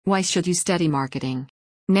Why should you study marketing?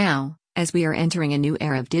 Now, as we are entering a new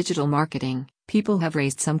era of digital marketing, people have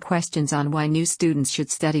raised some questions on why new students should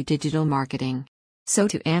study digital marketing. So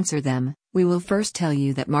to answer them, we will first tell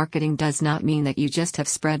you that marketing does not mean that you just have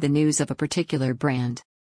spread the news of a particular brand.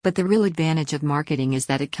 But the real advantage of marketing is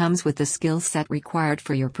that it comes with the skill set required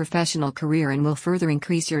for your professional career and will further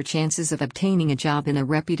increase your chances of obtaining a job in a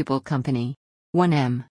reputable company. 1M.